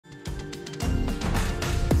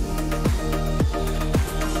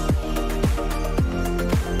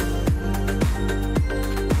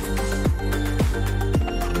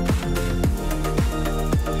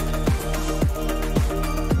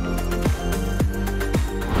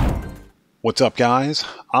What's up, guys?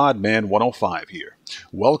 OddMan105 here.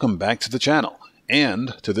 Welcome back to the channel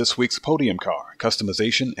and to this week's Podium car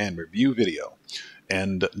customization and review video.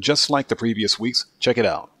 And just like the previous weeks, check it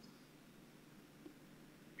out.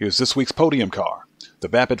 Here's this week's Podium car, the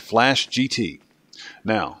Vapid Flash GT.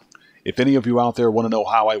 Now, if any of you out there want to know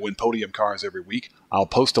how I win Podium cars every week, I'll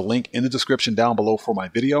post a link in the description down below for my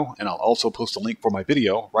video, and I'll also post a link for my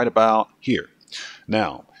video right about here.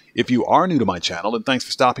 Now, if you are new to my channel, then thanks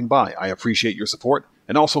for stopping by. I appreciate your support,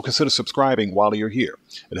 and also consider subscribing while you're here.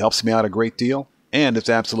 It helps me out a great deal, and it's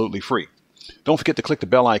absolutely free. Don't forget to click the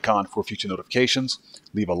bell icon for future notifications,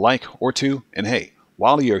 leave a like or two, and hey,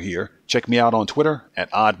 while you're here, check me out on Twitter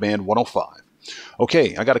at OddMan105.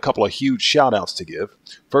 Okay, I got a couple of huge shout-outs to give.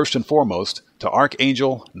 First and foremost, to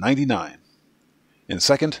Archangel99. And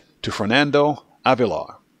second, to Fernando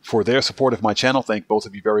Avilar. For their support of my channel, thank both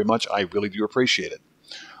of you very much. I really do appreciate it.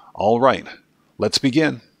 All right, let's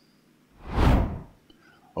begin.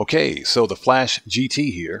 Okay, so the Flash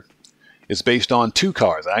GT here is based on two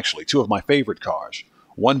cars, actually, two of my favorite cars.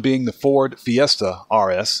 One being the Ford Fiesta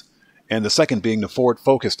RS, and the second being the Ford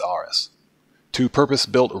Focus RS. Two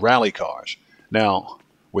purpose-built rally cars. Now,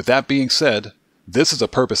 with that being said, this is a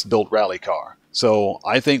purpose-built rally car. So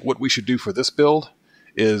I think what we should do for this build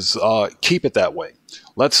is keep it that way.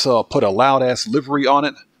 Let's put a loud-ass livery on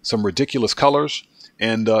it, some ridiculous colors,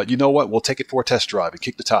 and you know what? We'll take it for a test drive and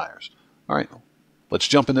kick the tires. All right, let's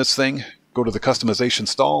jump in this thing, go to the customization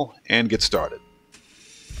stall, and get started.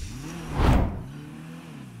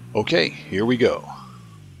 Okay, here we go.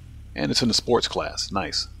 And it's in the sports class.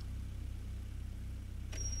 Nice.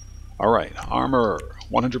 All right, armor,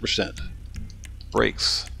 100%.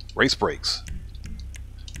 Brakes, race brakes.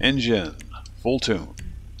 Engine, full tune.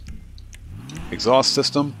 Exhaust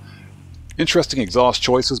system. Interesting exhaust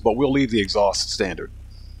choices, but we'll leave the exhaust standard.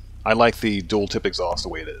 I like the dual tip exhaust the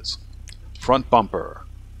way it is. Front bumper.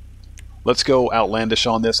 Let's go outlandish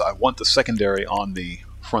on this. I want the secondary on the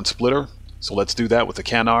front splitter, so let's do that with the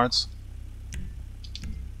canards.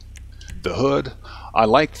 The hood. I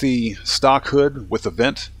like the stock hood with the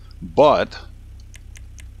vent, but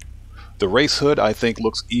the race hood I think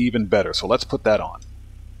looks even better, so let's put that on.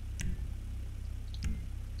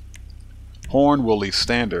 Horn will leave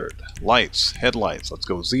standard. Lights, headlights, let's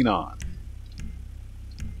go xenon.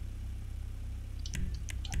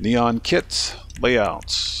 Neon kit,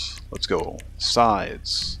 layouts, let's go.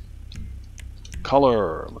 Sides.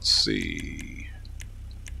 Color, let's see.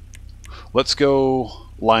 Let's go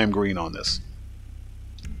lime green on this.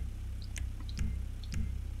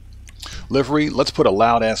 Livery, let's put a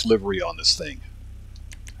loud ass livery on this thing.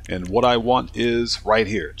 And what I want is right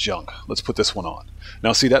here, junk. Let's put this one on.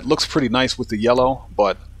 Now see, that looks pretty nice with the yellow,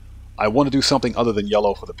 but I want to do something other than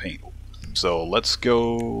yellow for the paint. So let's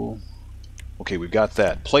go. Okay, we've got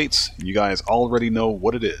that. Plates, you guys already know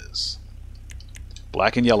what it is.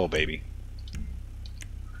 Black and yellow, baby.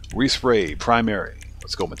 Respray, primary.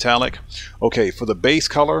 Let's go metallic. Okay, for the base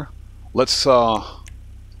color, let's go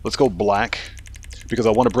black because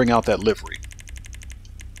I want to bring out that livery.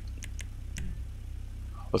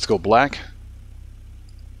 Let's go black.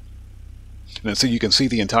 And then so you can see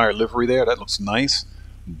the entire livery there. That looks nice.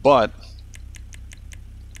 But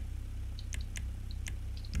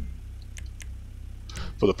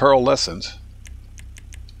for the pearlescent,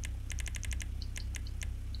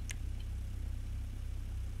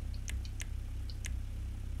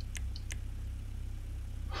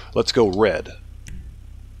 let's go red.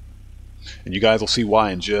 And you guys will see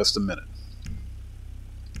why in just a minute.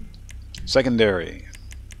 Secondary,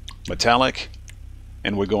 metallic,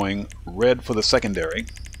 and we're going red for the secondary.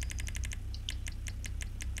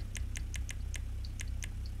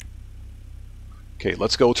 Okay,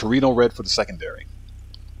 let's go Torino red for the secondary,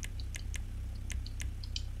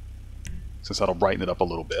 since that'll brighten it up a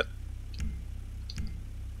little bit.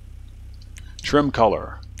 Trim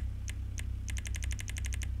color.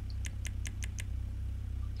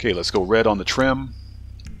 Okay, let's go red on the trim,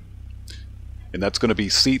 and that's going to be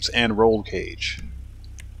seats and roll cage.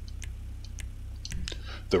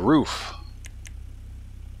 The roof.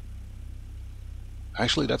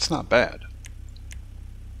 Actually, that's not bad.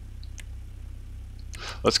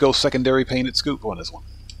 Let's go secondary painted scoop on this one.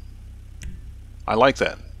 I like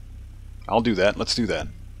that. I'll do that. Let's do that.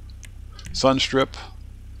 Sun strip.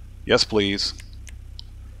 Yes, please.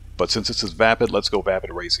 But since this is Vapid, let's go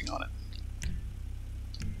Vapid Racing on it.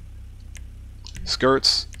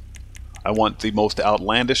 Skirts. I want the most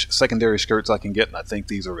outlandish secondary skirts I can get, and I think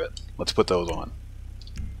these are it. Let's put those on.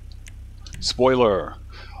 Spoiler.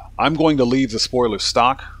 I'm going to leave the spoiler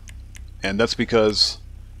stock, and that's because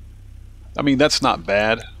I mean, that's not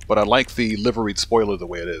bad, but I like the liveried spoiler the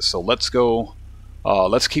way it is. So let's go,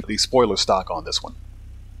 let's keep the spoiler stock on this one.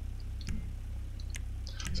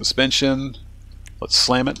 Suspension, let's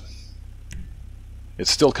slam it. It's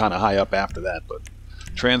still kind of high up after that, but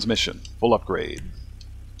transmission, full upgrade.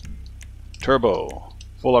 Turbo,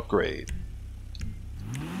 full upgrade.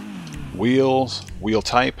 Wheels, wheel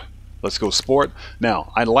type, let's go sport.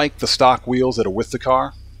 Now, I like the stock wheels that are with the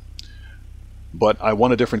car, but I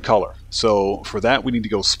want a different color. So for that, we need to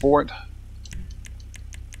go sport.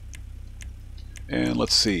 And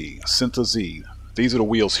let's see, Syntha Z. These are the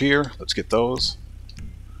wheels here. Let's get those.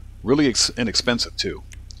 Really inexpensive too.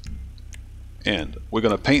 And we're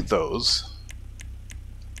going to paint those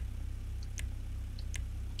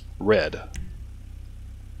red.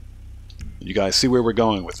 You guys see where we're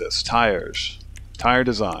going with this. Tires, tire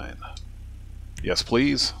design. Yes,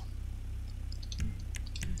 please.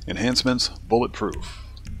 Enhancements, bulletproof.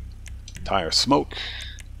 Tire smoke.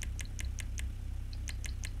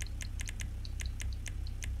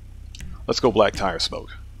 Let's go black tire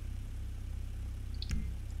smoke.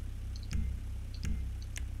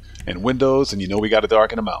 And windows, and you know we got to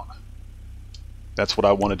darken them out. That's what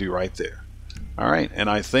I want to do right there. Alright, and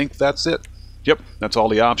I think that's it. Yep, that's all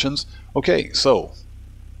the options. Okay, so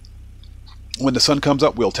when the sun comes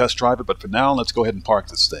up, we'll test drive it, but for now, let's go ahead and park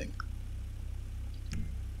this thing.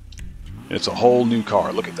 It's a whole new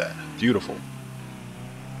car. Look at that. Beautiful.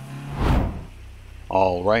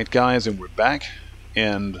 Alright, guys, and we're back.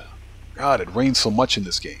 And, God, it rains so much in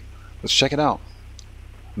this game. Let's check it out.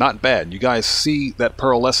 Not bad. You guys see that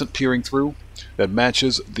pearlescent peering through that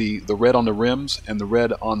matches the red on the rims and the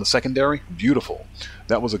red on the secondary? Beautiful.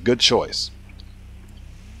 That was a good choice.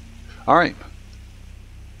 Alright.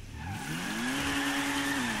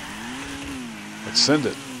 Let's send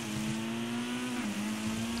it.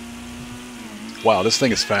 Wow, this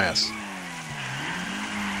thing is fast.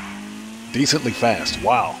 Decently fast.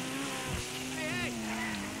 Wow.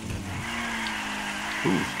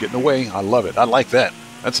 Ooh, getting away. I love it. I like that.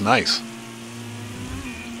 That's nice.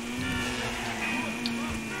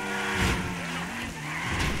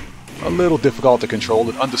 A little difficult to control.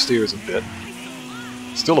 It understeers a bit.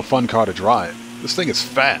 Still a fun car to drive. This thing is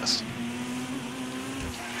fast.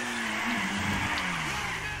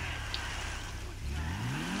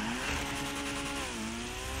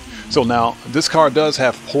 So now, this car does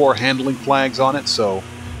have poor handling flags on it, so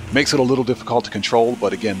makes it a little difficult to control,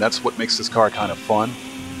 but again, that's what makes this car kind of fun.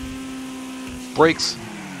 Brakes.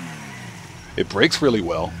 It brakes really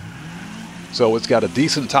well. So it's got a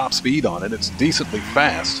decent top speed on it. It's decently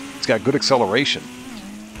fast. It's got good acceleration.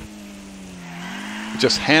 It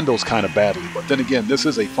just handles kind of badly, but then again, this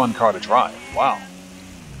is a fun car to drive. Wow.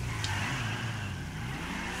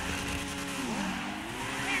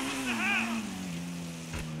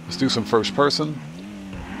 Let's do some first person.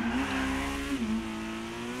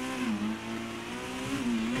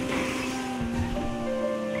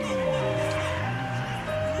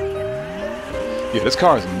 Yeah, this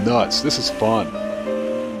car is nuts. This is fun.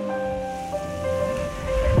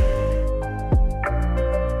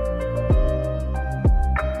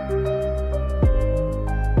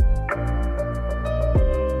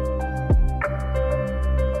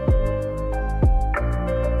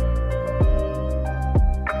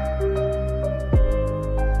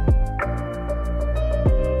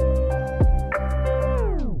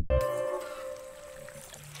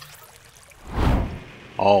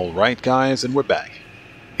 Alright guys, and we're back.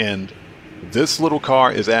 And this little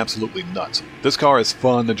car is absolutely nuts. This car is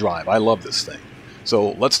fun to drive. I love this thing.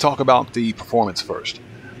 So let's talk about the performance first.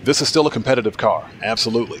 This is still a competitive car,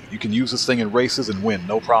 absolutely. You can use this thing in races and win,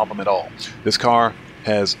 no problem at all. This car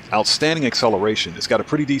has outstanding acceleration. It's got a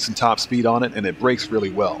pretty decent top speed on it, and it brakes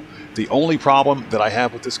really well. The only problem that I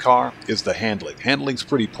have with this car is the handling. Handling's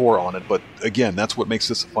pretty poor on it, but again, that's what makes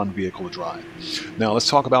this a fun vehicle to drive. Now let's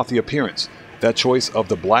talk about the appearance. That choice of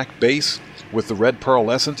the black base with the red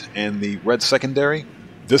pearlescent and the red secondary,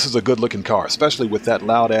 this is a good looking car, especially with that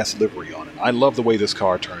loud ass livery on it. I love the way this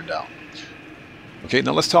car turned out. Okay,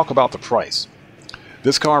 now let's talk about the price.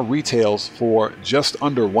 This car retails for just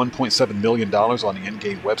under $1.7 million on the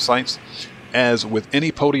in-game websites. As with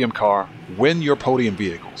any Podium car, win your Podium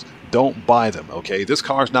vehicles. Don't buy them, okay? This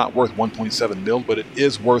car's not worth 1.7 mil, but it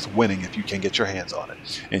is worth winning if you can get your hands on it.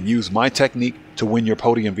 And use my technique to win your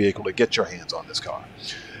Podium vehicle to get your hands on this car.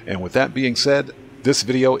 And with that being said, this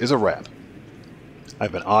video is a wrap.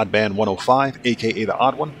 I've been OddMan105, aka The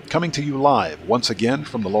Odd One, coming to you live once again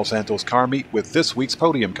from the Los Santos car meet with this week's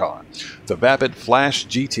Podium car, the Vapid Flash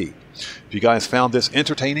GT. If you guys found this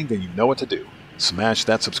entertaining, then you know what to do. Smash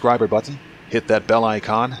that subscriber button, hit that bell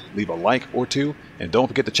icon, leave a like or two, and don't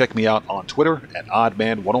forget to check me out on Twitter at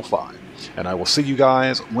OddMan105. And I will see you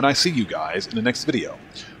guys when I see you guys in the next video.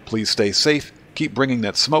 Please stay safe, keep bringing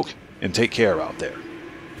that smoke, and take care out there.